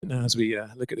now as we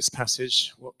look at this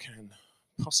passage, what can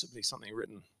possibly something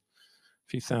written a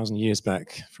few thousand years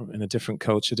back from in a different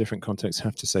culture, different context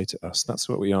have to say to us? That's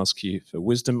what we ask you for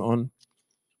wisdom on.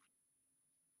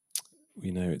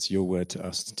 We know it's your word to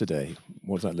us today.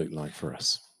 What does that look like for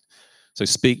us? So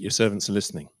speak, your servants are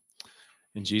listening.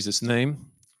 In Jesus' name,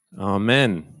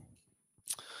 amen.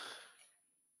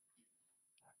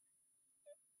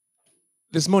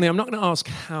 This morning, I'm not going to ask,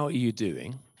 how are you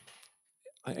doing?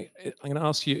 I'm going to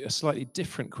ask you a slightly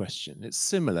different question. It's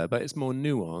similar, but it's more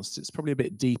nuanced. It's probably a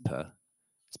bit deeper.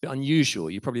 It's a bit unusual.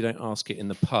 You probably don't ask it in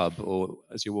the pub or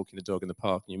as you're walking the dog in the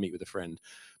park and you meet with a friend.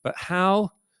 But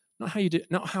how, not how you do,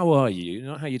 not how are you,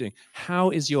 not how you're doing. How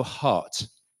is your heart? It's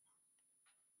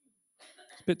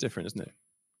a bit different, isn't it?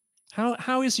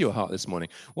 How is your heart this morning?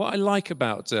 What I like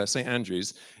about St.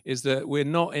 Andrew's is that we're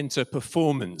not into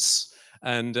performance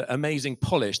and amazing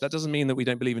polish. That doesn't mean that we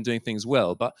don't believe in doing things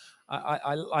well, but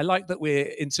I like that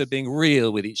we're into being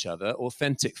real with each other,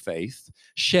 authentic faith,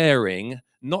 sharing,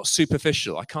 not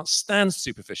superficial. I can't stand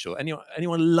superficial.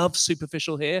 Anyone love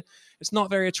superficial here? It's not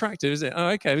very attractive, is it?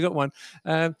 Oh, okay, we got one.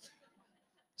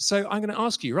 So I'm going to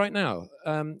ask you right now,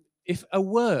 if a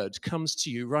word comes to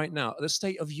you right now, the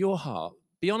state of your heart,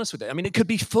 be honest with it. I mean, it could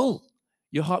be full.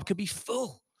 Your heart could be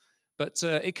full, but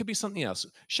it could be something else.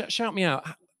 Shout me out.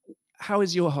 How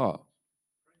is your heart?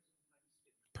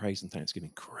 Praise and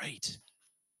thanksgiving. Great.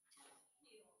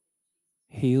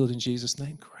 Healed in Jesus'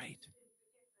 name. Great.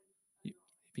 You've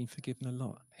been forgiven a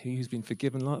lot. He who's been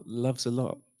forgiven a lot loves a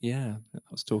lot. Yeah, I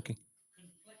was talking.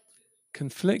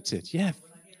 Conflicted. Yeah.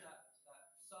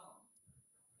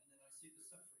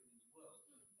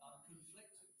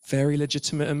 Very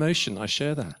legitimate emotion. I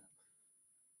share that.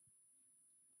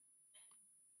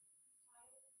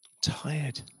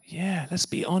 Tired. Yeah, let's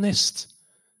be honest.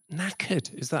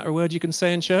 Knackered. Is that a word you can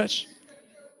say in church?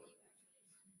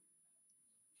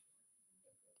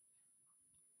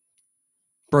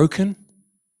 Broken.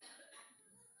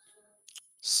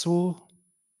 Sore.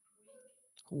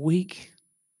 Weak.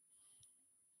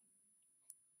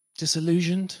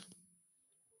 Disillusioned.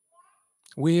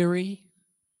 Weary.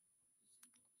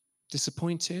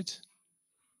 Disappointed.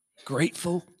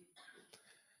 Grateful.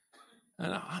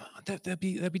 And there'd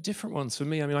be different ones for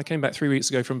me. I mean, I came back 3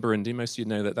 weeks ago from Burundi. Most of you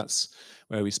know that that's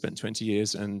where we spent 20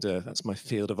 years, and that's my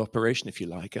field of operation, if you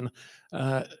like. And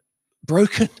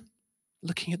broken,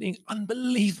 looking at the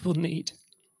unbelievable need.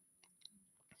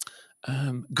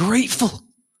 Grateful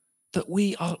that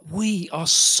we are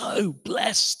so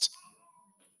blessed.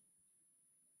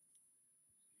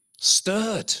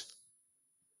 Stirred,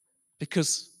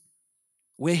 because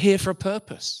we're here for a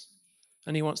purpose,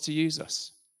 and He wants to use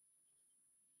us.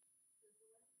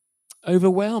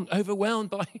 Overwhelmed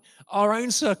by our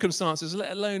own circumstances,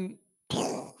 let alone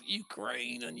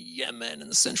Ukraine and Yemen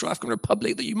and the Central African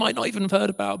Republic that you might not even have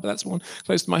heard about, but that's one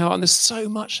close to my heart. And there's so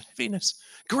much heaviness,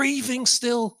 grieving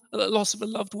still at the loss of a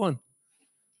loved one.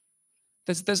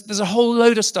 There's a whole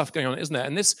load of stuff going on, isn't there?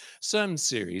 And this sermon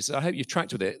series, I hope you've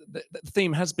tracked with it, the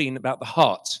theme has been about the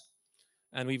heart.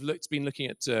 And we've been looking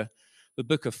at the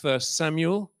book of 1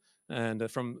 Samuel.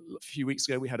 And from a few weeks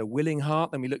ago, we had a willing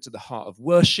heart. Then we looked at the heart of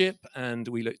worship, and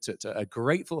we looked at a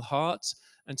grateful heart.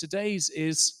 And today's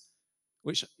is,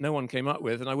 which no one came up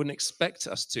with, and I wouldn't expect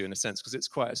us to, in a sense, because it's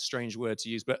quite a strange word to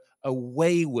use, but a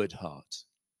wayward heart.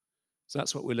 So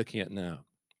that's what we're looking at now.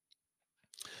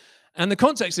 And the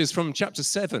context is from chapter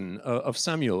 7 of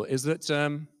Samuel, is that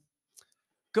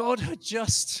God had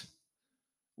just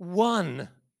won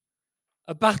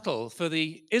a battle for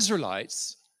the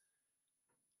Israelites,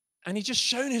 and He just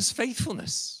shown His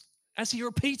faithfulness, as He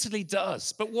repeatedly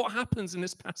does. But what happens in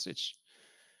this passage?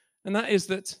 And that is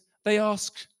that they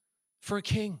ask for a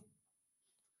king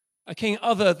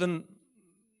other than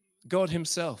God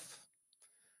Himself.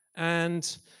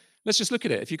 And let's just look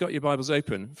at it. If you've got your Bibles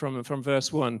open from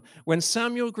verse 1. When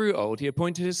Samuel grew old, he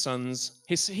appointed his sons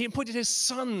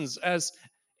as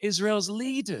Israel's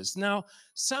leaders. Now,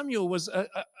 Samuel was a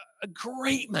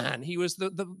great man. He was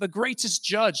the greatest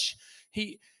judge.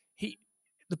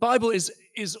 The Bible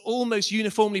is almost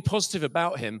uniformly positive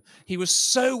about him. He was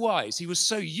so wise. He was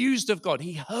so used of God.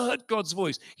 He heard God's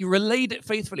voice. He relayed it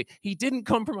faithfully. He didn't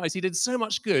compromise. He did so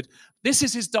much good. This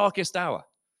is his darkest hour.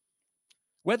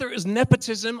 Whether it was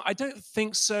nepotism, I don't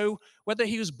think so. Whether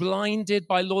he was blinded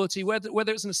by loyalty,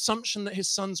 whether it's an assumption that his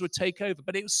sons would take over.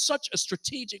 But it was such a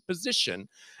strategic position,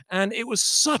 and it was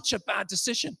such a bad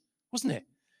decision, wasn't it?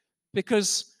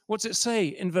 Because what's it say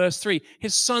in verse 3?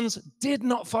 His sons did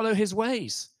not follow his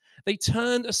ways. They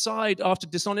turned aside after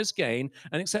dishonest gain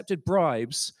and accepted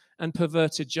bribes and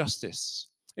perverted justice.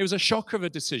 It was a shocker of a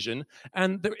decision,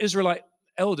 and the Israelite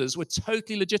elders were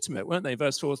totally legitimate, weren't they?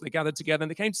 Verse 4, they gathered together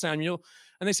and they came to Samuel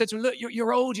and they said to him, look,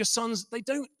 you're old, your sons, they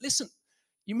don't, listen,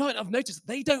 you might have noticed,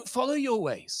 they don't follow your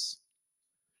ways.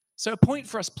 So appoint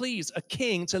for us, please, a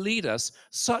king to lead us,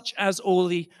 such as all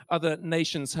the other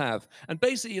nations have. And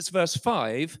basically it's verse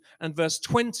 5 and verse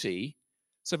 20.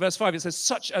 So verse 5, it says,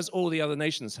 such as all the other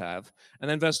nations have. And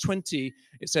then verse 20,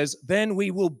 it says, then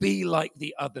we will be like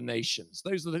the other nations.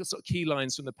 Those are the sort of key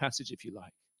lines from the passage, if you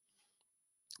like.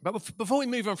 But before we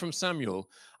move on from Samuel,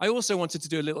 I also wanted to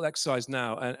do a little exercise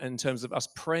now in terms of us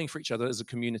praying for each other as a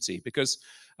community, because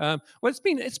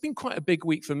it's been quite a big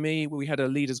week for me. We had a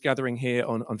leaders gathering here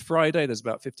on Friday. There's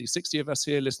about 50, 60 of us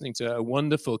here listening to a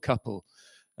wonderful couple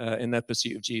in their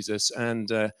pursuit of Jesus, and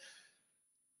the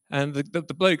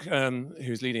bloke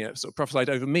who's leading it sort of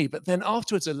prophesied over me. But then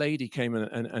afterwards, a lady came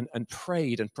and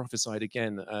prayed and prophesied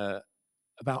again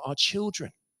about our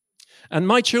children. And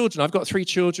my children, I've got 3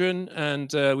 children,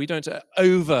 and we don't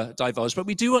over divulge, but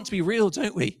we do want to be real,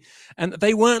 don't we? And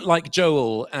they weren't like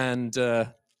Joel and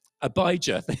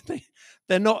Abijah.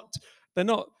 They're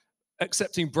not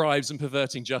accepting bribes and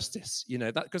perverting justice,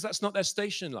 because that's not their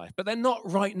station in life. But they're not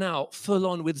right now full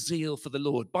on with zeal for the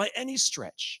Lord by any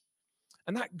stretch.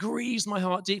 And that grieves my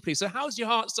heart deeply. So how's your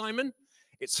heart, Simon?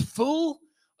 It's full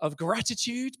of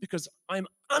gratitude because I'm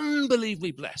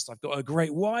unbelievably blessed. I've got a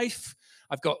great wife.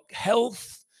 I've got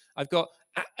health. I've got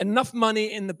enough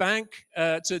money in the bank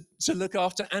to look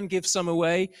after and give some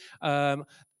away.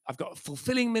 I've got a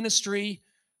fulfilling ministry,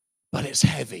 but it's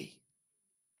heavy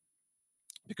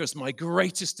because my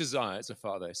greatest desire as a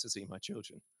father is to see my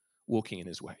children walking in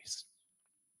his ways.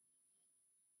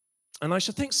 And I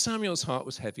should think Samuel's heart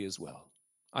was heavy as well.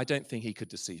 I don't think he could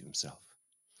deceive himself.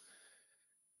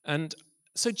 And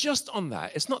so just on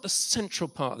that, it's not the central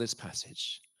part of this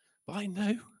passage, but I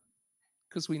know,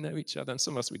 because we know each other, and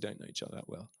some of us, we don't know each other that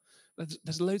well.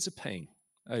 There's loads of pain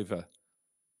over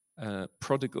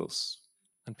prodigals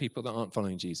and people that aren't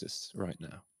following Jesus right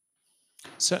now.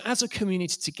 So as a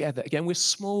community together, again, we're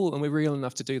small and we're real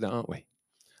enough to do that, aren't we?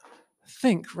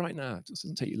 Think right now. It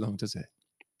doesn't take you long, does it?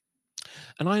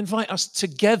 And I invite us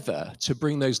together to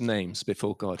bring those names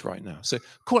before God right now. So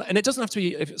call it, and it doesn't have to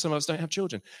be if some of us don't have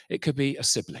children. It could be a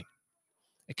sibling.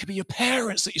 It could be your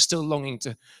parents that you're still longing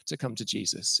to come to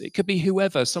Jesus. It could be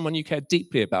whoever, someone you care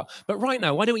deeply about. But right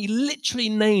now, why don't we literally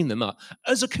name them up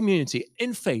as a community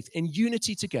in faith, in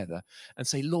unity together, and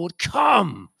say, Lord,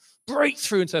 come, break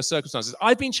through into their circumstances.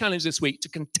 I've been challenged this week to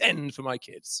contend for my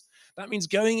kids. That means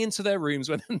going into their rooms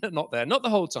when they're not there, not the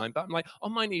whole time, but I'm like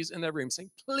on my knees in their room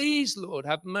saying, please, Lord,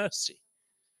 have mercy.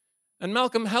 And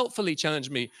Malcolm helpfully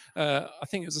challenged me, I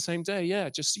think it was the same day,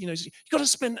 you've got to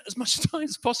spend as much time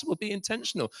as possible, be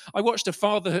intentional. I watched a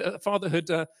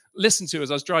fatherhood listened to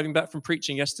as I was driving back from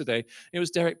preaching yesterday. It was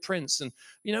Derek Prince, and,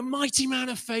 mighty man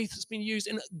of faith has been used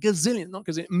in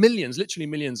millions, literally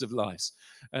millions of lives.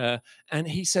 And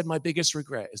he said, my biggest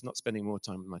regret is not spending more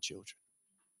time with my children.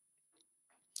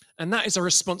 And that is a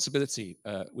responsibility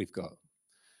we've got.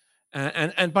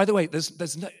 And by the way,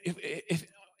 there's no,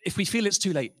 if we feel it's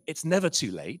too late, it's never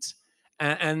too late.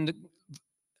 And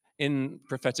in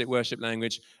prophetic worship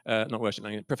language,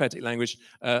 prophetic language,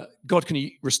 God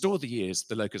can restore the years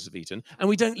the locusts have eaten, and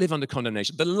we don't live under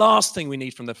condemnation. The last thing we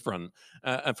need from the front,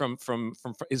 from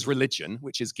is religion,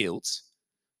 which is guilt.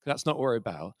 That's not what we're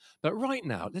about. But right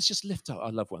now, let's just lift up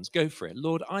our loved ones. Go for it.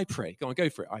 Lord, I pray. Go on, go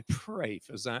for it. I pray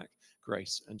for Zach,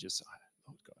 Grace, and Josiah,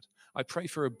 Lord God. I pray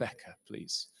for Rebecca,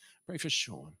 please. Pray for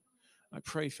Sean. I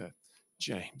pray for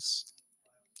James.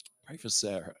 Pray for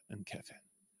Sarah and Kevin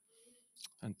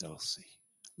and Dulcie.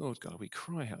 Lord God, we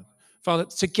cry out. Father,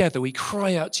 together we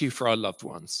cry out to you for our loved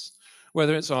ones,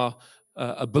 whether it's our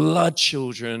blood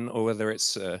children or whether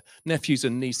it's nephews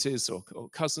and nieces or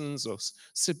cousins or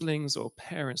siblings or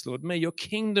parents. Lord, may your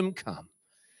kingdom come.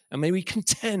 And may we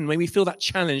contend, may we feel that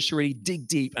challenge to really dig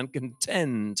deep and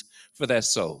contend for their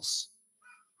souls.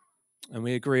 And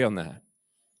we agree on that.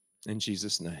 In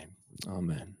Jesus' name,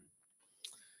 amen.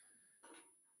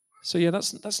 So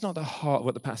that's not the heart of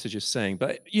what the passage is saying.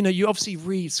 But, you obviously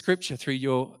read Scripture through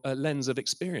your lens of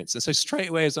experience. And so straight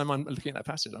away as I'm looking at that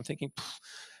passage, I'm thinking,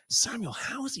 Samuel,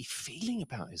 how is he feeling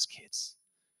about his kids?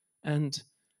 And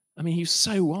he was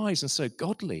so wise and so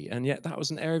godly, and yet that was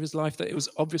an area of his life that it was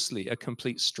obviously a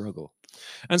complete struggle.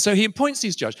 And so he appoints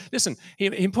these judges. Listen, he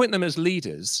appointed them as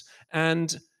leaders,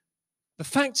 and the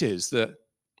fact is that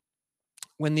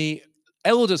when the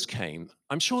elders came,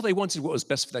 I'm sure they wanted what was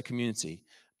best for their community,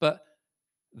 but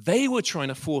they were trying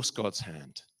to force God's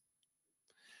hand.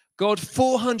 God,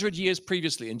 400 years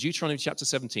previously, in Deuteronomy chapter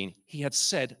 17, he had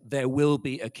said there will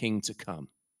be a king to come.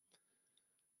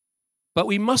 But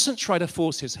we mustn't try to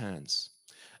force his hands.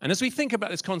 And as we think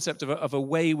about this concept of a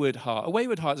wayward heart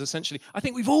is essentially, I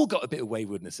think we've all got a bit of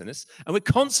waywardness in us, and we're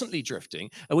constantly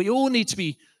drifting, and we all need to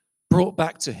be brought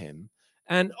back to him.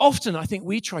 And often I think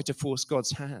we try to force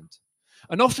God's hand.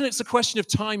 And often it's a question of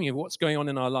timing of what's going on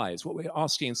in our lives, what we're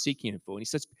asking and seeking him for. And he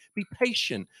says, be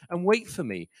patient and wait for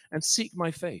me and seek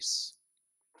my face.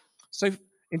 So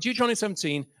in Deuteronomy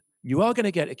 17, you are going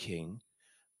to get a king.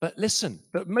 But listen,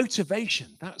 but motivation,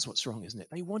 that's what's wrong, isn't it?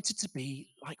 They wanted to be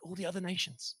like all the other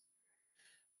nations.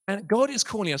 And God is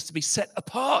calling us to be set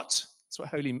apart. That's what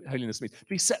holiness means, to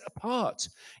be set apart.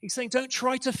 He's saying, don't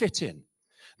try to fit in.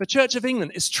 The Church of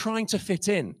England is trying to fit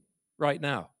in right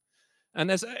now. And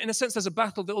there's, in a sense, there's a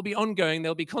battle that will be ongoing.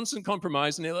 There'll be constant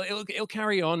compromise, and it'll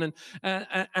carry on.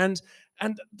 And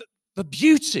the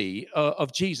beauty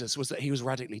of Jesus was that he was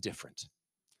radically different.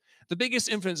 The biggest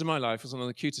influence in my life was one of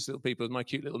the cutest little people, my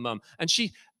cute little mum. And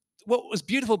what was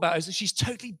beautiful about her is that she's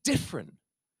totally different.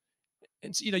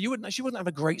 And she wouldn't have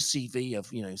a great CV of,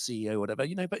 CEO or whatever,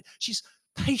 but she's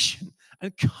patient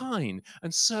and kind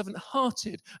and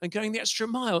servant-hearted and going the extra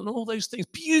mile and all those things.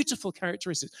 Beautiful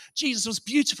characteristics. Jesus was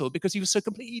beautiful because he was so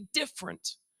completely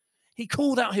different. He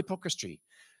called out hypocrisy.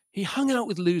 He hung out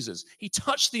with losers. He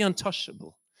touched the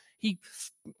untouchable. He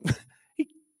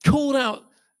called out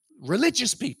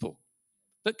religious people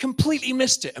that completely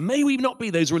missed it. And may we not be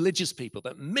those religious people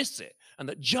that miss it and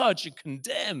that judge and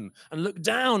condemn and look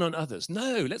down on others.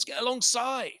 No, let's get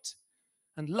alongside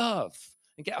and love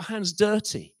and get our hands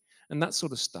dirty and that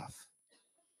sort of stuff.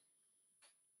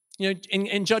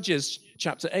 In Judges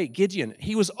chapter 8, Gideon,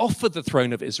 he was offered the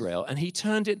throne of Israel and he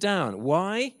turned it down.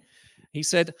 Why? He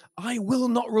said, I will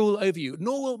not rule over you,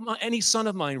 nor will any son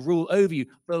of mine rule over you.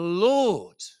 The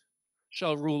Lord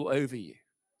shall rule over you.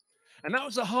 And that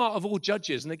was the heart of all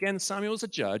judges. And again, Samuel's a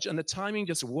judge, and the timing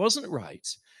just wasn't right.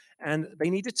 And they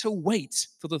needed to wait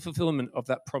for the fulfillment of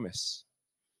that promise.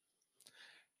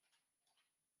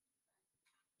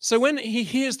 So when he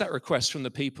hears that request from the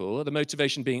people, the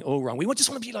motivation being all wrong, we just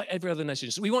want to be like every other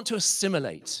nation. So we want to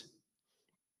assimilate.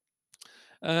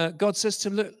 God says to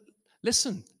him, look,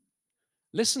 listen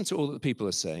to all that the people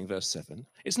are saying, verse 7.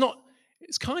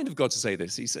 It's kind of God to say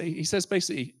this. He says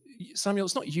basically, Samuel,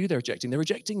 it's not you they're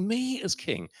rejecting me as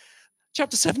king.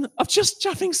 Chapter 7, I've just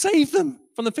saved them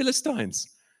from the Philistines.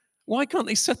 Why can't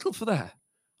they settle for that?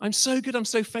 I'm so good, I'm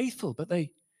so faithful, but they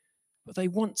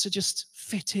want to just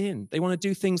fit in. They want to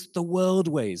do things the world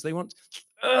ways. They want,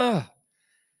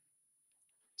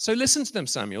 So listen to them,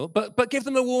 Samuel, but give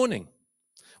them a warning.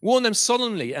 Warn them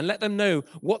solemnly and let them know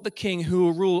what the king who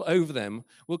will rule over them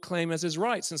will claim as his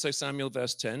rights. And so Samuel,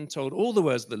 verse 10, told all the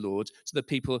words of the Lord to the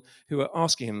people who were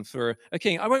asking him for a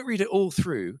king. I won't read it all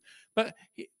through, but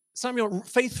Samuel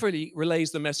faithfully relays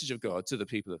the message of God to the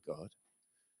people of God.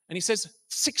 And he says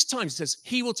 6 times,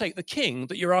 he will take the king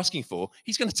that you're asking for.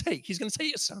 He's going to take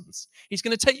your sons. He's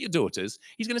going to take your daughters.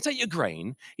 He's going to take your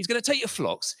grain. He's going to take your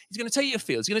flocks. He's going to take your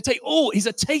fields. He's going to take all. He's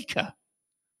a taker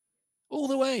all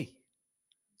the way.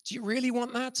 Do you really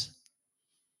want that?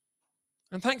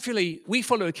 And thankfully, we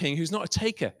follow a king who's not a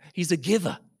taker. He's a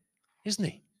giver, isn't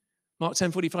he? Mark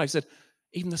 10:45 said,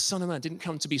 even the Son of Man didn't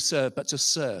come to be served, but to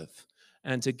serve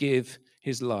and to give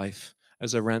his life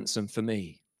as a ransom for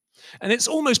me. And it's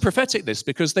almost prophetic, this,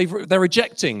 because they're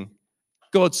rejecting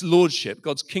God's lordship,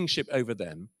 God's kingship over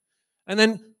them. And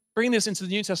then bringing this into the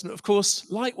New Testament, of course,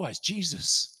 likewise,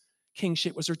 Jesus'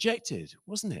 kingship was rejected,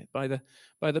 wasn't it, by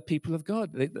the people of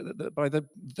God, by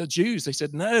the Jews. They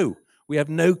said, no, we have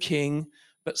no king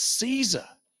but Caesar.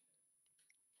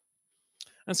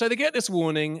 And so they get this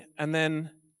warning, and then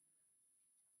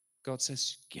God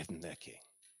says, give them their king.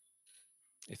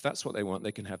 If that's what they want,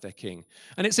 they can have their king.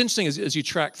 And it's interesting as you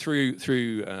track through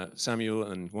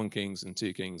Samuel and 1 Kings and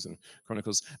 2 Kings and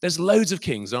Chronicles, there's loads of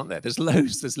kings, aren't there? There's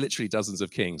literally dozens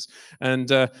of kings.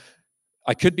 And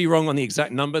I could be wrong on the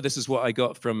exact number. This is what I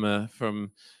got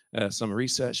from some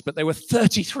research. But there were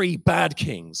 33 bad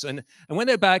kings. And when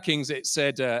they're bad kings, it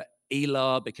said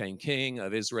Elah became king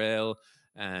of Israel,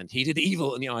 and he did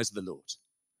evil in the eyes of the Lord.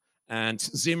 And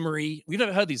Zimri, we've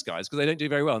never heard these guys because they don't do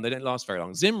very well and they don't last very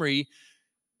long. Zimri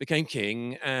became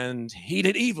king, and he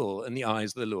did evil in the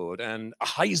eyes of the Lord. And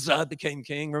Ahijah became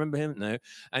king. Remember him? No.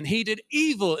 And he did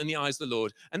evil in the eyes of the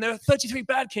Lord. And there were 33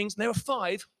 bad kings, and there were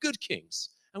 5 good kings.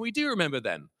 And we do remember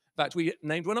them. In fact, we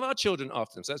named one of our children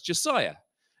after them. So that's Josiah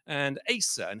and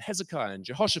Asa and Hezekiah and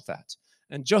Jehoshaphat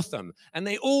and Jotham. And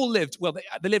they all lived, well,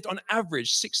 they lived on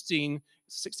average 16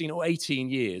 or 18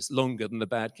 years longer than the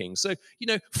bad kings. So,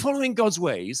 following God's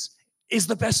ways is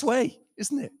the best way,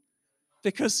 isn't it?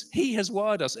 Because he has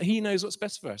wired us. He knows what's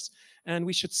best for us. And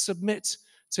we should submit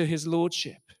to his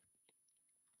lordship.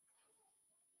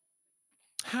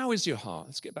 how is your heart?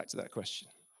 Let's get back to that question.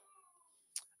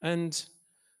 And,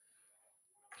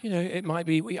 it might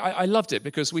be, I loved it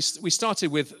because we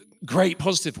started with great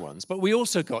positive ones, but we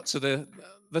also got to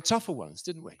the tougher ones,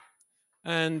 didn't we?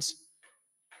 And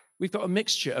we've got a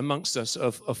mixture amongst us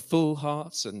of full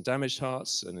hearts and damaged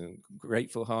hearts and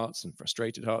grateful hearts and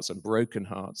frustrated hearts and broken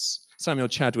hearts. Samuel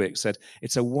Chadwick said,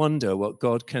 it's a wonder what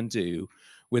God can do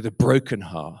with a broken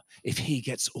heart if he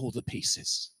gets all the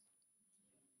pieces.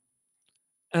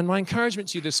 And my encouragement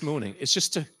to you this morning is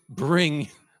just to bring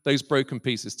those broken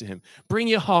pieces to him. Bring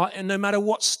your heart, and no matter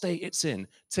what state it's in,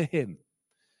 to him.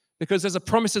 Because there's a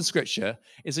promise in Scripture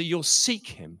is that you'll seek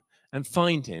him and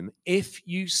find him if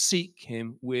you seek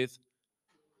him with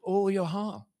all your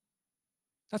heart.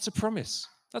 That's a promise.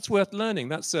 That's worth learning.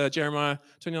 That's Jeremiah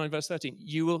 29, verse 13.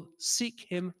 You will seek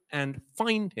him and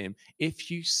find him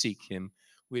if you seek him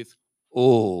with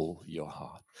all your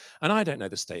heart. And I don't know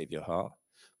the state of your heart,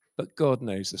 but God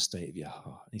knows the state of your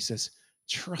heart. And he says,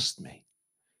 trust me.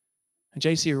 And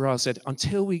J.C. Ryle said,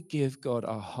 until we give God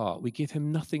our heart, we give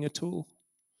him nothing at all.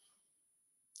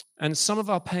 And some of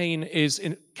our pain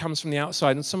comes from the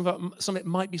outside, and some of it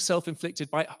might be self-inflicted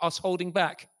by us holding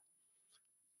back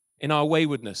in our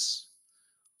waywardness,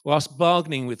 or us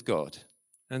bargaining with God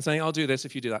and saying, I'll do this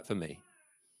if you do that for me.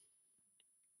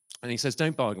 And he says,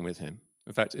 don't bargain with him.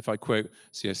 In fact, if I quote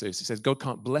C.S. Lewis, he says, God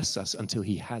can't bless us until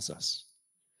he has us.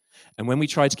 And when we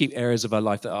try to keep areas of our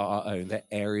life that are our own, they're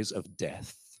areas of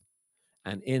death.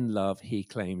 And in love, he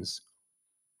claims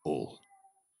all.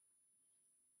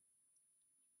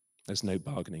 There's no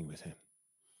bargaining with him.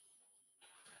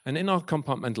 And in our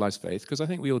compartmentalized faith, because I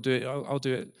think we all do it, I'll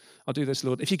do it. I'll do this,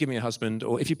 Lord, if you give me a husband,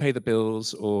 or if you pay the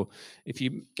bills, or if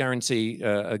you guarantee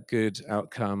a good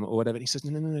outcome, or whatever. And he says,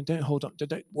 no, don't hold on.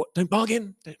 Don't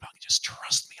bargain. Don't bargain. Just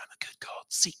trust me. I'm a good God.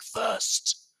 Seek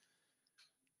first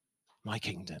my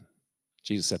kingdom.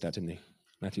 Jesus said that, didn't he?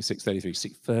 Matthew 6:33.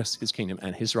 Seek first his kingdom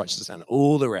and his righteousness, and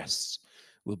all the rest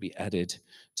will be added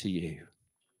to you.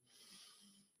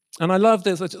 And I love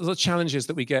the challenges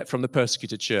that we get from the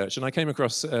persecuted church. And I came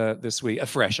across this week,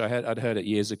 afresh, I'd heard it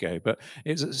years ago, but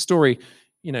it's a story,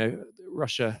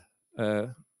 Russia,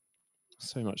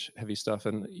 so much heavy stuff.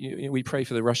 And we pray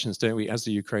for the Russians, don't we, as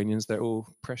the Ukrainians. They're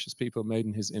all precious people made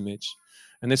in his image.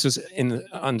 And this was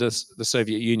under the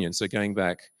Soviet Union, so going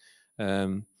back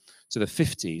to the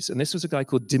 50s. And this was a guy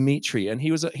called Dmitry, and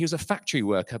he was a factory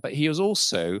worker, but he was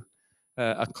also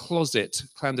a closet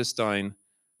clandestine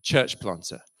church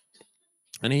planter.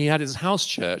 And he had his house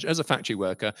church as a factory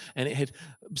worker, and it had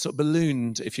sort of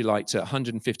ballooned, if you like, to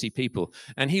 150 people.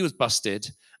 And he was busted,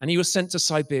 and he was sent to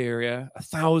Siberia,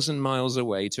 1,000 miles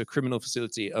away, to a criminal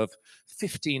facility of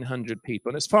 1,500 people.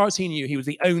 And as far as he knew, he was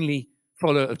the only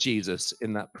follower of Jesus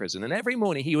in that prison. And every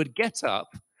morning he would get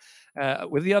up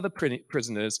with the other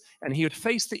prisoners, and he would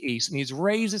face the east, and he'd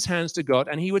raise his hands to God,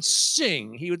 and he would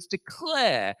sing, he would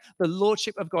declare the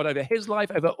lordship of God over his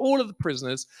life, over all of the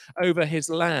prisoners, over his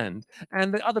land.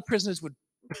 And the other prisoners would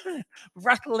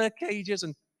rattle their cages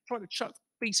and try to chuck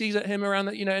feces at him around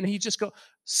that, and he just got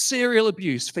serial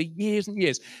abuse for years and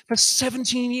years. For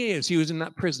 17 years he was in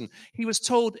that prison. He was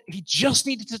told he just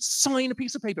needed to sign a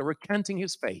piece of paper recanting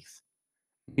his faith.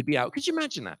 He'd be out. Could you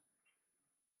imagine that?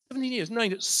 17 years,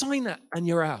 knowing that sign that and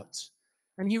you're out.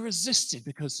 And he resisted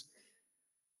because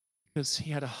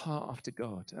he had a heart after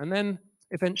God. And then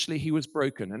eventually he was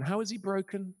broken. And how was he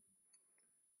broken?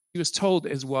 He was told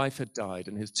that his wife had died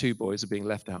and his 2 boys are being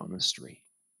left out on the street.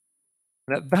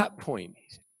 And at that point, he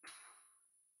said,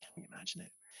 can you imagine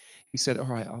it? He said, all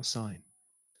right, I'll sign.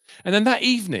 And then that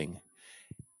evening,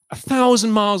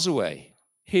 1,000 miles away,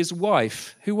 his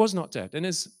wife, who was not dead, and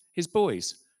his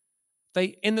boys,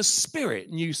 they, in the spirit,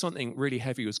 knew something really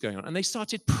heavy was going on. And they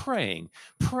started praying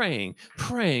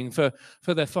for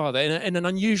their father in an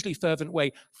unusually fervent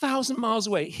way. 1,000 miles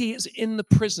away, he is in the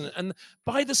prison. And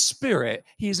by the spirit,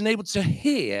 he is enabled to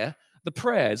hear the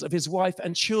prayers of his wife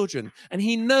and children. And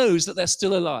he knows that they're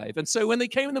still alive. And so when they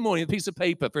came in the morning, a piece of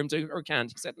paper for him to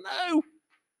recant, he said, no,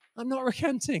 I'm not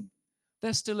recanting.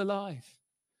 They're still alive.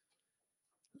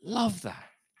 Love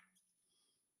that.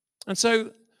 And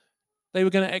so they were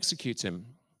going to execute him.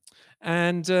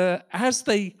 And as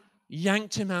they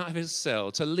yanked him out of his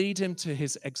cell to lead him to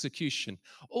his execution,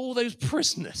 all those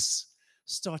prisoners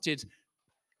started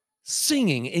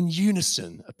singing in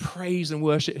unison a praise and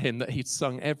worship hymn that he'd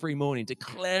sung every morning,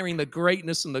 declaring the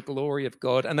greatness and the glory of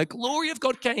God. And the glory of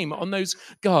God came on those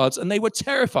guards, and they were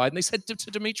terrified. And they said to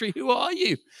Dmitry, who are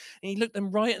you? And he looked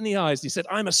them right in the eyes. And he said,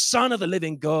 I'm a son of the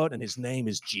living God, and his name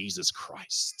is Jesus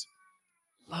Christ.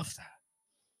 Love that.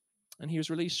 And he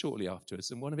was released shortly afterwards,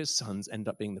 and one of his sons ended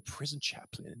up being the prison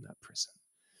chaplain in that prison.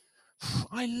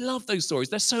 I love those stories.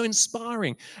 They're so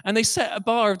inspiring. And they set a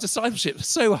bar of discipleship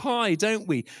so high, don't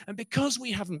we? And because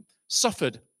we haven't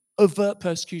suffered overt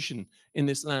persecution in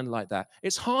this land like that,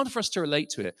 it's hard for us to relate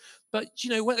to it. But,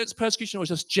 whether it's persecution or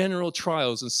just general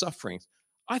trials and sufferings,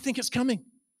 I think it's coming.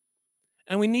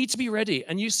 And we need to be ready.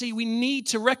 And you see, we need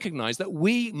to recognize that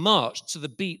we march to the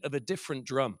beat of a different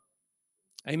drum.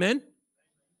 Amen?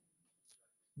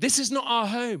 This is not our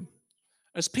home.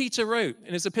 As Peter wrote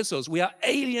in his epistles, we are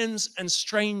aliens and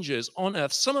strangers on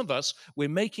earth. Some of us, we're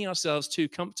making ourselves too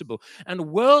comfortable. And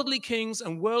worldly kings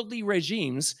and worldly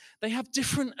regimes, they have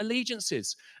different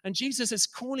allegiances. And Jesus is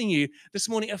calling you this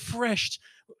morning afresh,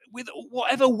 with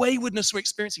whatever waywardness we're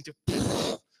experiencing, to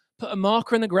put a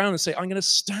marker in the ground and say, I'm going to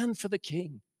stand for the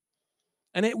King.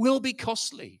 And it will be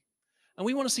costly. And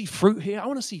we want to see fruit here. I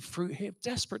want to see fruit here.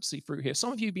 Desperate to see fruit here.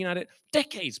 Some of you have been at it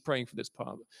decades praying for this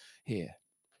part here.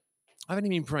 I've only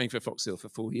been praying for Fox Hill for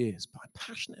 4 years, but I'm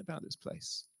passionate about this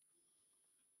place.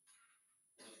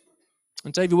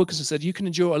 And David Wilkerson said, you can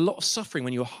endure a lot of suffering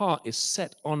when your heart is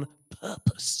set on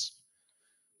purpose.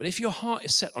 But if your heart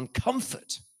is set on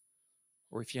comfort,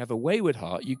 or if you have a wayward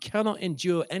heart, you cannot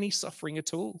endure any suffering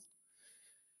at all.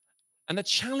 And the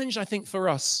challenge, I think, for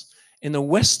us in the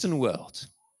Western world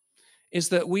is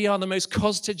that we are the most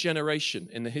cosseted generation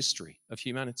in the history of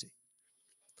humanity.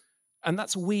 And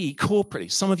that's we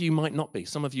corporately. Some of you might not be.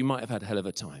 Some of you might have had a hell of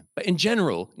a time. But in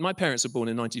general, my parents were born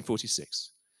in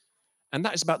 1946. And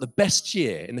that is about the best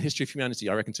year in the history of humanity,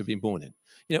 I reckon, to have been born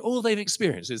in. All they've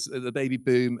experienced is the baby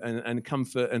boom and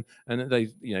comfort, and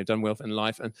they've done well in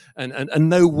life, and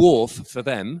no war for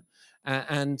them.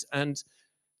 And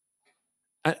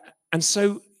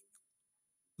so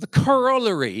the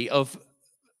corollary of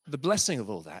the blessing of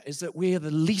all that is that we are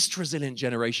the least resilient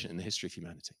generation in the history of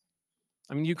humanity.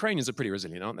 I mean, Ukrainians are pretty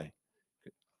resilient, aren't they?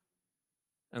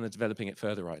 And they're developing it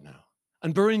further right now.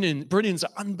 And Burundians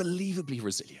are unbelievably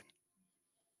resilient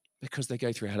because they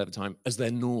go through a hell of a time as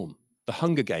their norm. The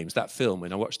Hunger Games, that film,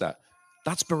 when I watched that,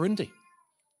 that's Burundi.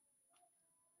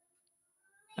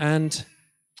 And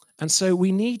so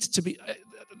we need to be,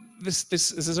 this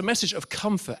is a message of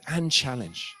comfort and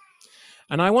challenge.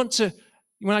 And I want to,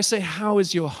 when I say, how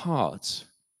is your heart?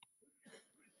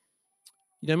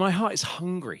 My heart is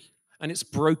hungry. And it's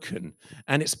broken,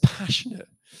 and it's passionate,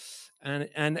 and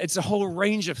it's a whole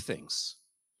range of things.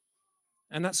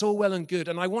 And that's all well and good.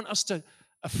 And I want us to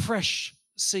afresh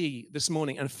see this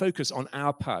morning and focus on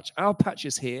our patch. Our patch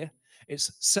is here.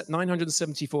 It's set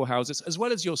 974 houses, as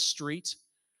well as your street.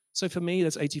 So for me,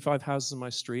 there's 85 houses on my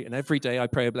street, and every day I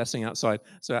pray a blessing outside.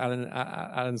 So Alan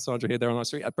and Sandra here, they're on my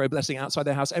street. I pray a blessing outside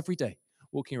their house every day,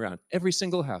 walking around. Every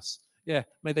single house. Yeah,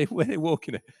 may they walk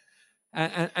in it.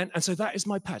 And so that is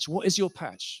my patch. What is your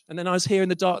patch? And then I was here in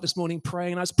the dark this morning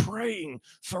praying, and I was praying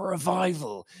for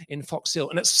revival in Fox Hill.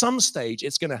 And at some stage,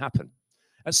 it's going to happen.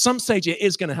 At some stage, it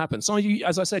is going to happen. Some of you,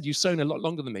 as I said, you've sown a lot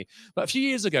longer than me. But a few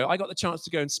years ago, I got the chance to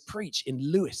go and preach in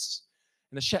Lewis,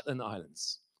 in the Shetland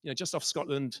Islands, just off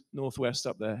Scotland, northwest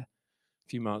up there, a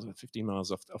few miles, 15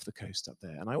 miles off the coast up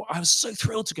there. And I was so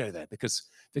thrilled to go there because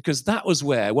that was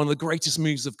where one of the greatest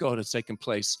moves of God has taken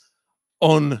place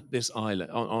on this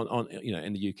island,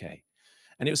 in the UK.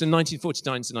 And it was in 1949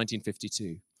 to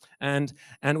 1952. And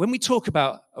when we talk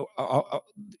about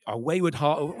our wayward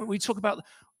heart, when we talk about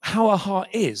how our heart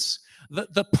is,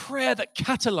 the prayer that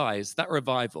catalyzed that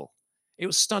revival, it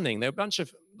was stunning. They were a bunch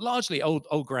of largely old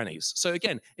grannies. So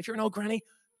again, if you're an old granny,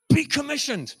 be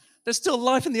commissioned. There's still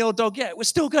life in the old dog yet. We're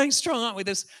still going strong, aren't we?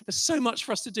 There's so much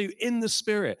for us to do in the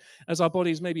Spirit as our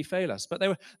bodies maybe fail us. But they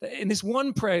were in this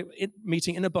one prayer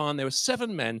meeting in a barn. There were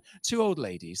 7 men, 2 old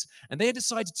ladies, and they had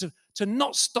decided to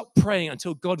not stop praying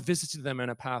until God visited them in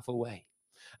a powerful way.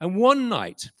 And one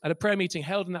night at a prayer meeting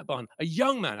held in that barn, a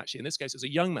young man, actually, in this case, it was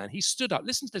a young man, he stood up.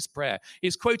 Listen to this prayer.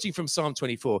 He's quoting from Psalm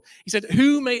 24. He said,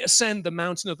 "Who may ascend the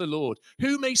mountain of the Lord?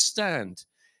 Who may stand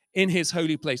in his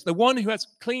holy place? The one who has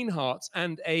clean hearts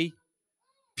and a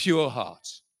pure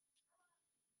heart."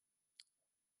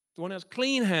 The one who has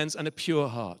clean hands and a pure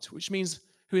heart, which means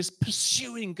who is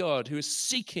pursuing God, who is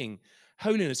seeking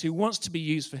holiness, who wants to be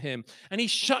used for him. And he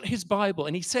shut his Bible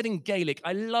and he said in Gaelic,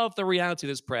 I love the reality of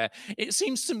this prayer. It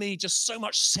seems to me just so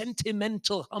much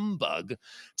sentimental humbug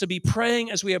to be praying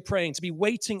as we are praying, to be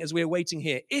waiting as we are waiting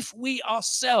here, if we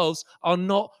ourselves are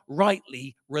not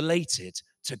rightly related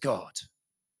to God.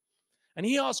 And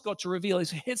he asked God to reveal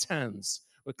his hands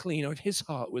were clean, or if his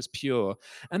heart was pure.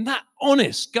 And that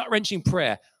honest, gut-wrenching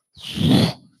prayer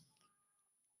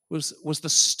was the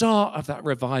start of that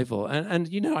revival. And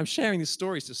I'm sharing these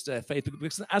stories to stir faith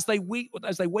because as they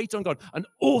wait on God, an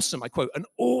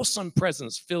awesome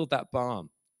presence filled that barn.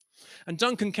 And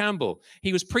Duncan Campbell,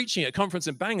 he was preaching at a conference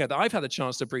in Bangor that I've had the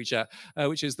chance to preach at,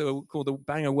 which is called the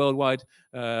Bangor Worldwide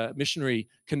Missionary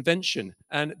Convention.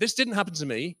 And this didn't happen to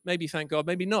me, maybe thank God,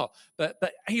 maybe not. But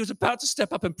he was about to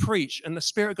step up and preach, and the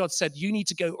Spirit of God said, you need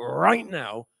to go right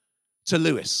now to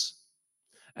Lewis.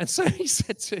 And so he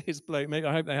said to his bloke, maybe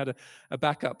I hope they had a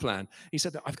backup plan. He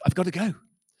said, I've got to go.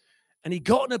 And he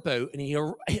got on a boat,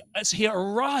 and as he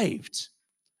arrived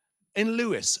in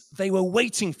Lewis, they were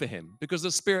waiting for him because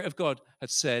the Spirit of God had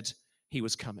said he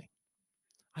was coming.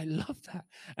 I love that.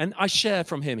 And I share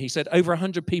from him. He said over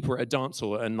 100 people were at a dance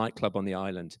hall at a nightclub on the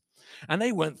island. And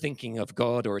they weren't thinking of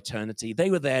God or eternity. They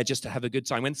were there just to have a good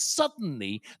time. When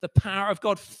suddenly the power of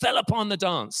God fell upon the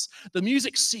dance, the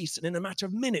music ceased, and in a matter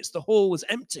of minutes, the hall was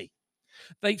empty.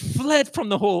 They fled from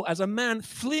the hall as a man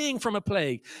fleeing from a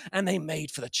plague, and they made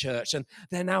for the church. And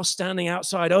they're now standing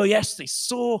outside. Oh, yes, they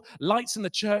saw lights in the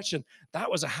church, and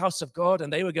that was a house of God,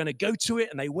 and they were going to go to it.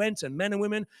 And they went, and men and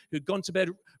women who'd gone to bed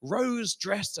rose,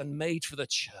 dressed, and made for the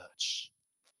church.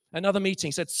 Another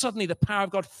meeting said, suddenly the power of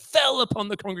God fell upon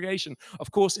the congregation. Of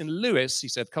course, in Lewis, he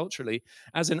said culturally,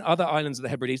 as in other islands of the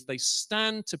Hebrides, they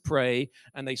stand to pray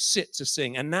and they sit to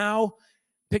sing. And now,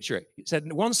 picture it. He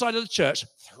said, one side of the church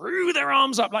threw their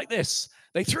arms up like this.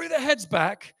 They threw their heads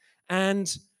back,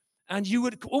 and you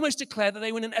would almost declare that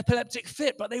they were in an epileptic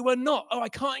fit, but they were not. Oh, I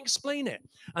can't explain it.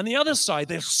 And the other side,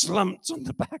 they're slumped on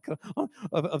the back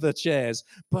of the chairs.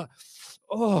 But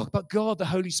God,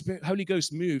 the Holy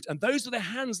Ghost moved. And those with their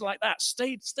hands like that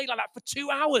stayed like that for 2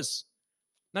 hours.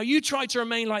 Now, you try to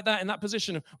remain like that in that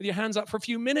position with your hands up for a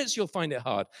few minutes, you'll find it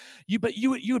hard. But you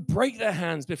would break their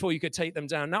hands before you could take them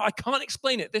down. Now, I can't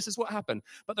explain it. This is what happened.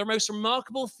 But the most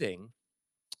remarkable thing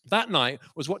that night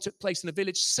was what took place in a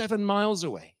village 7 miles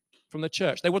away from the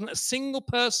church. There wasn't a single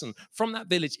person from that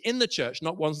village in the church,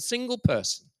 not one single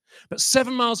person. But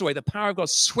 7 miles away, the power of God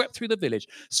swept through the village,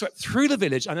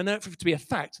 and I know it to be a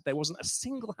fact, there wasn't a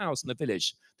single house in the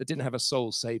village that didn't have a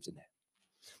soul saved in it.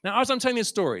 Now, as I'm telling these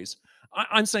stories,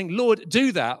 I'm saying, Lord,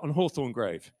 do that on Hawthorne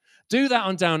Grove. Do that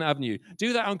on Down Avenue.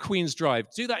 Do that on Queen's Drive.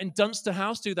 Do that in Dunster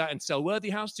House. Do that in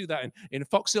Selworthy House. Do that in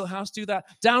Foxhill House. Do that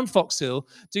down Foxhill.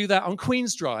 Do that on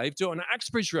Queen's Drive. Do it on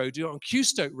Axbridge Road. Do it on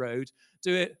Qstoke Road.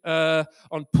 Do it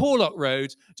on Porlock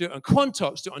Road. Do it on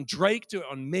Quantox. Do it on Drake. Do it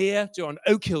on Mere. Do it on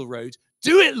Oak Hill Road.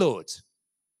 Do it, Lord.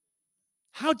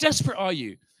 How desperate are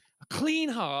you? A clean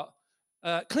heart,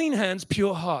 clean hands,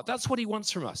 pure heart. That's what he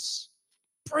wants from us.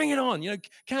 Bring it on. You know,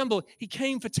 Campbell, he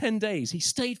came for 10 days. He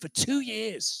stayed for 2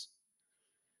 years.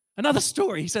 Another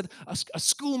story, he said a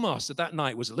schoolmaster that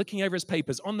night was looking over his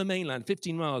papers on the mainland,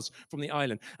 15 miles from the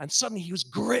island, and suddenly he was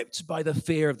gripped by the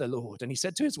fear of the Lord. And he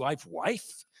said to his wife,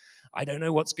 I don't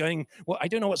know what's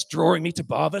drawing me to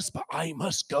Barvas, but I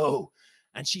must go.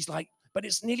 And she's like, but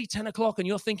it's nearly 10 o'clock and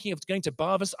you're thinking of going to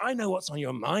Barvas. I know what's on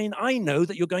your mind. I know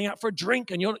that you're going out for a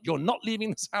drink and you're not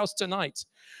leaving this house tonight.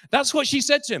 That's what she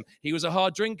said to him. He was a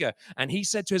hard drinker. And he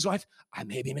said to his wife, I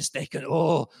may be mistaken.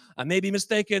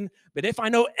 But if I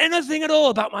know anything at all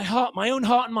about my heart, my own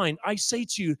heart and mind, I say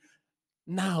to you,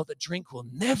 now the drink will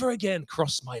never again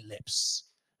cross my lips.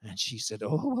 And she said,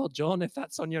 oh, well, John, if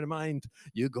that's on your mind,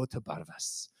 you go to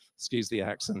Barvas. Excuse the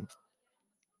accent.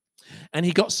 And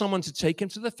he got someone to take him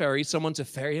to the ferry, someone to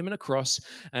ferry him across.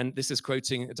 And this is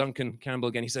quoting Duncan Campbell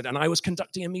again. He said, and I was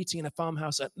conducting a meeting in a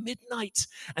farmhouse at midnight.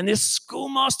 And this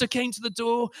schoolmaster came to the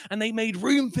door and they made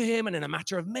room for him. And in a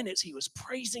matter of minutes, he was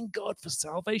praising God for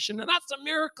salvation. And that's a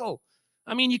miracle.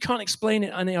 I mean, you can't explain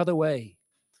it any other way.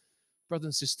 Brothers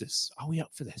and sisters, are we up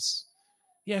for this?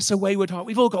 Yes, a wayward heart.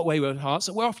 We've all got wayward hearts.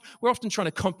 So we're often trying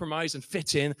to compromise and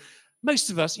fit in. Most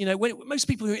of us, most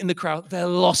people who are in the crowd, they're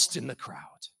lost in the crowd.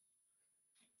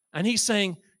 And he's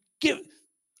saying,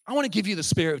 I want to give you the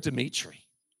spirit of Dimitri.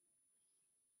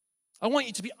 I want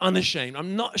you to be unashamed.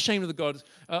 I'm not ashamed of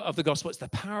the gospel. It's the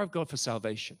power of God for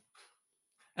salvation.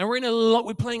 And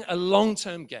we're playing a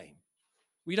long-term game.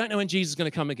 We don't know when Jesus is going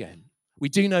to come again. We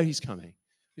do know he's coming.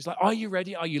 He's like, are you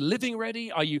ready? Are you living ready?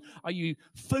 Are you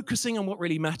focusing on what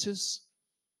really matters?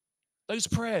 Those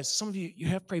prayers, some of you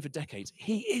have prayed for decades.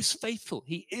 He is faithful.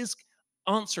 He is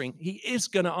answering. He is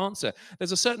going to answer.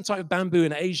 There's a certain type of bamboo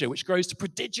in Asia which grows to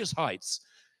prodigious heights.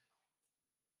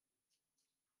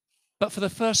 But for the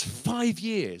first 5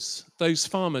 years, those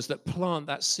farmers that plant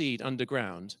that seed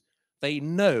underground, they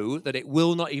know that it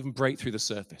will not even break through the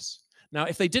surface. Now,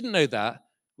 if they didn't know that,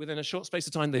 within a short space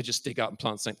of time, they'd just dig up and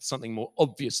plant something more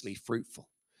obviously fruitful.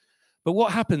 But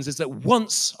what happens is that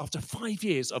once, after 5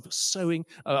 years of sowing,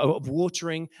 of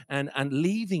watering, and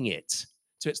leaving it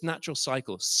to its natural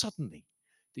cycle, suddenly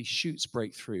these shoots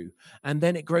break through. And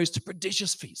then it grows to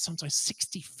prodigious feet, sometimes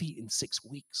 60 feet in 6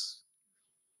 weeks.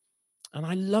 And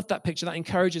I love that picture. That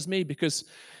encourages me because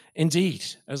indeed,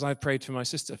 as I've prayed for my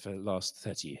sister for the last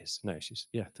 30 years, no,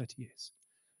 30 years.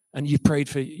 And you've prayed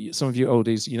for some of you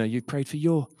oldies, you prayed for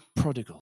your prodigal.